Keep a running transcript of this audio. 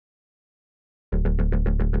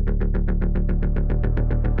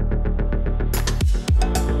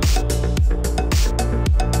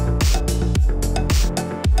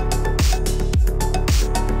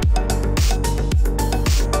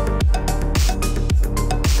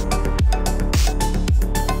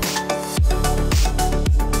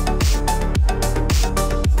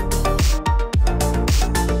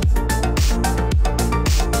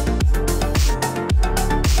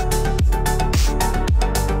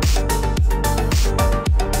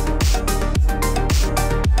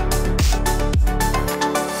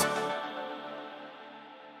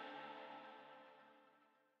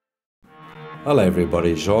Hello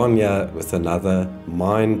everybody, Jean here with another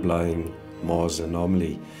mind-blowing Mars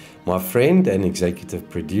anomaly. My friend and executive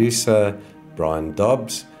producer, Brian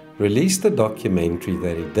Dobbs, released a documentary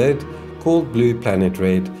that he did called Blue Planet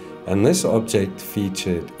Red, and this object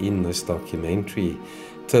featured in this documentary.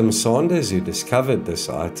 Tim Saunders, who discovered this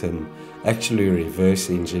item, actually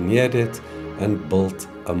reverse engineered it and built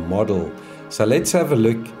a model. So let's have a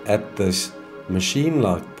look at this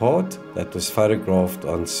machine-like part that was photographed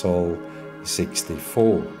on Sol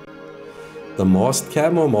 64. The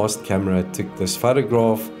Mastcam or Mast Camera took this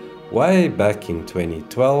photograph way back in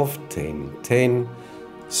 2012, 1010,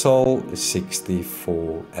 Sol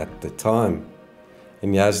 64 at the time.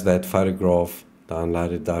 And here's that photograph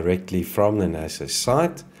downloaded directly from the NASA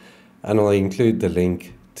site, and I'll include the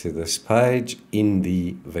link to this page in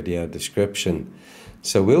the video description.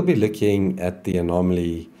 So we'll be looking at the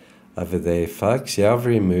anomaly over there, folks. Here I've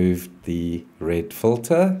removed the red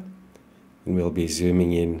filter, and we'll be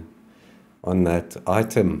zooming in on that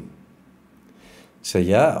item. So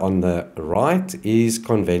here on the right is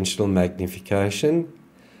conventional magnification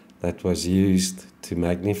that was used to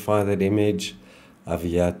magnify that image. Over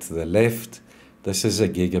here to the left, this is a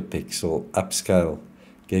gigapixel upscale.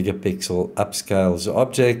 Gigapixel upscales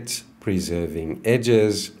objects, preserving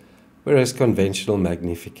edges, whereas conventional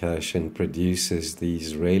magnification produces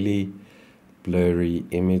these really blurry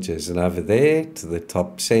images. And over there to the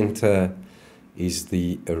top center is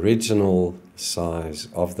the original size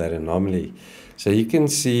of that anomaly. So you can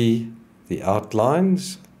see the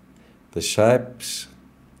outlines, the shapes,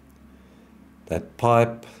 that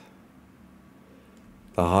pipe,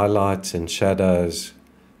 the highlights and shadows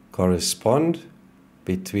correspond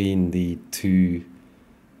between the two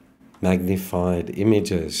magnified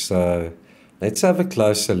images. So let's have a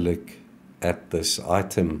closer look at this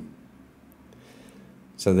item.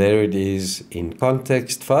 So there it is in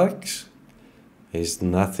context, folks. There's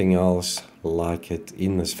nothing else like it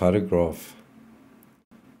in this photograph.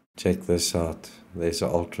 Check this out. There's an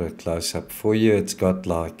ultra close-up for you. It's got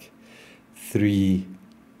like 3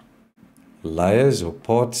 layers or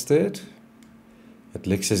parts to it. It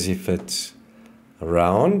looks as if it's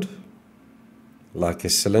round, like a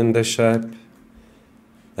cylinder shape.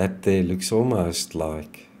 That there looks almost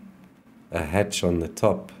like a hatch on the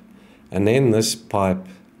top. And then this pipe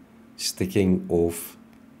sticking off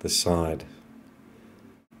the side.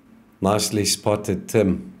 Nicely spotted,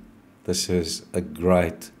 Tim. This is a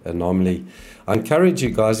great anomaly. I encourage you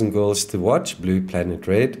guys and girls to watch Blue Planet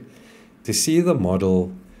Red to see the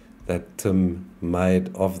model that Tim made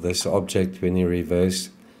of this object when he reverse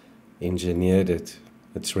engineered it.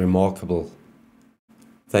 It's remarkable.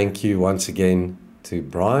 Thank you once again to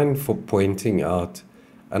Brian for pointing out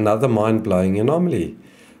another mind-blowing anomaly.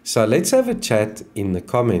 So let's have a chat in the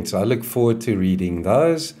comments. I look forward to reading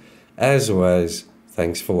those. As always,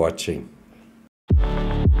 thanks for watching.